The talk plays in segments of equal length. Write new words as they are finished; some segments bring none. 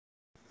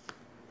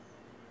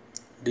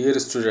Dear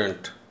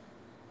student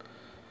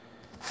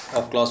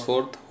of class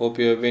 4th, hope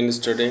you have been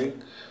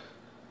studying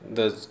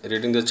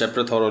reading the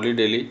chapter thoroughly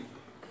daily.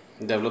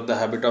 Develop the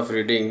habit of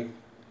reading,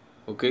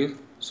 okay,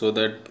 so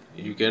that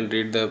you can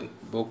read the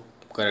book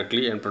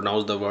correctly and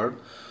pronounce the word.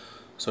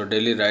 So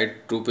daily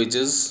write 2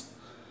 pages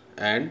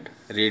and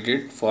read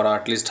it for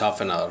at least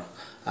half an hour.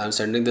 I am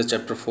sending the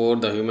chapter 4,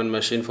 the human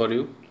machine, for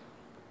you.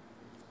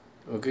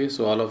 Okay,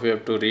 so all of you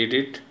have to read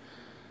it,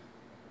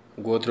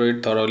 go through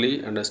it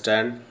thoroughly,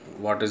 understand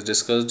what is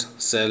discussed,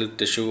 cell,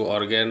 tissue,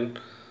 organ,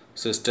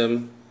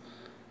 system.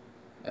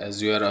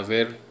 As you are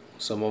aware,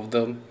 some of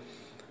them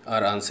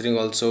are answering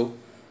also.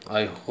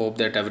 I hope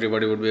that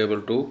everybody would be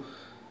able to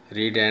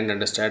read and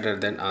understand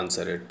and then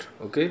answer it.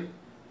 Okay,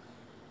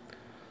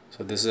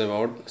 so this is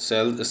about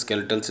cell,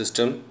 skeletal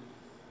system,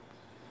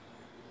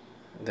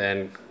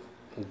 then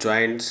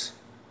joints,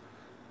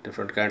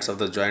 different kinds of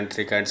the joint,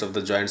 3 kinds of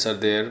the joints are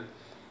there,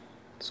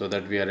 so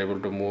that we are able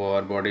to move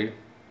our body.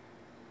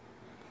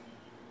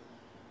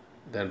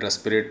 Then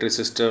respiratory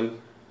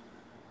system,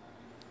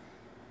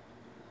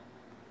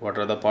 what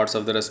are the parts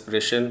of the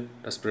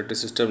respiratory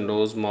system: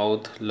 nose,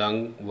 mouth,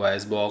 lung,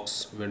 voice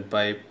box,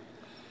 windpipe,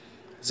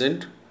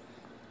 isn't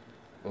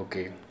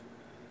okay.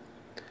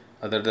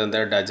 Other than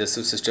that,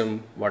 digestive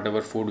system,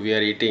 whatever food we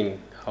are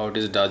eating, how it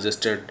is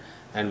digested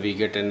and we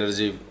get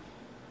energy.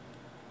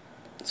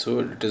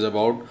 So it is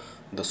about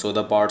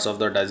the parts of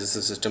the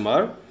digestive system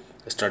are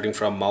starting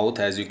from mouth,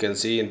 as you can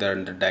see in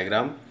the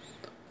diagram,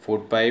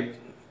 food pipe,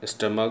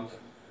 stomach,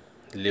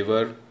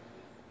 liver.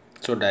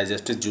 So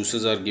digestive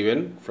juices are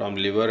given from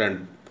liver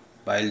and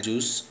bile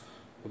juice,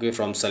 okay,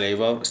 from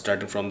saliva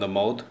starting from the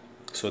mouth,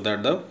 so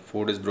that the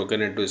food is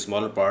broken into a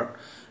smaller part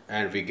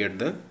and we get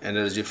the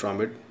energy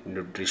from it.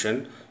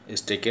 Nutrition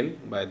is taken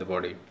by the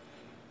body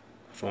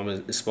from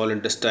a small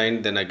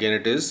intestine, then again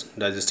it is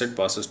digested,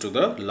 passes to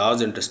the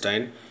large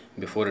intestine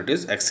before it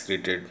is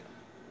excreted.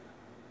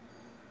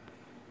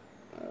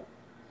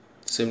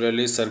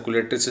 Similarly,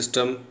 circulatory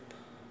system,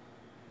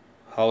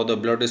 how the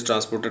blood is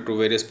transported to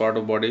various part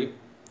of body.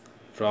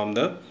 From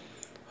the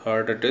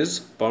heart it is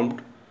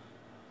pumped,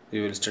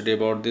 you will study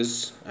about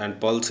this. And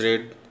pulse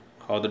rate,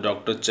 how the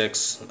doctor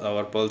checks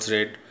our pulse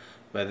rate,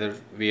 whether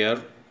we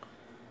are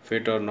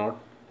fit or not,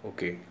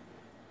 okay,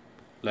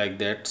 like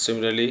that.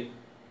 Similarly,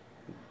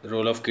 the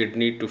role of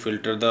kidney to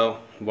filter the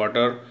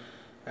water,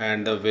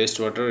 and the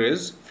wastewater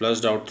is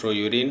flushed out through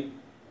urine.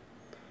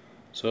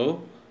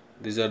 So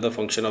these are the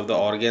function of the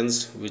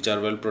organs which are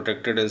well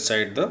protected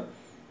inside the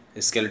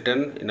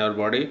skeleton in our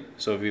body.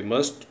 So we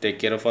must take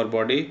care of our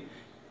body,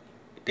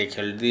 take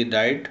healthy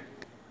diet,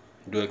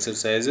 do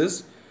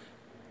exercises,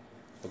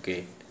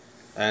 okay.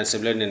 And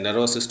similarly in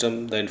nervous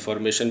system, the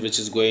information which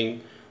is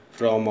going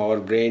from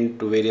our brain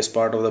to various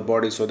part of the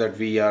body, so that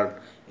we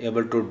are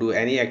able to do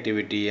any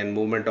activity and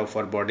movement of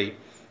our body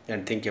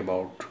and think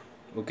about,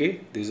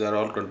 okay, these are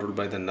all controlled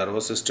by the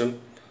nervous system,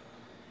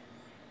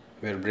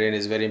 where brain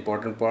is very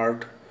important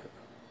part.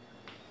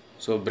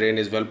 So brain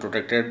is well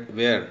protected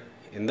where?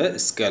 In the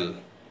skull,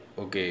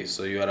 okay,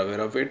 so you are aware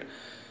of it.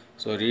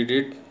 So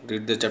read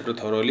the chapter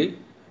thoroughly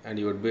and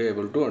you would be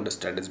able to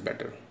understand it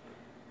better.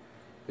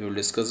 We will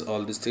discuss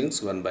all these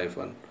things one by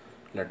one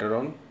later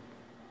on.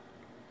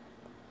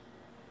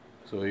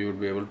 So you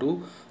would be able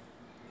to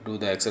do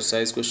the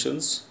exercise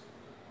questions.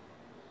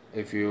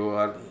 If you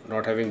are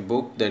not having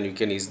book, then you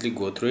can easily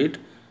go through it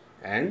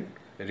and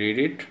read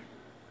it.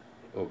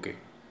 Okay,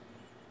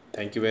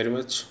 thank you very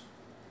much.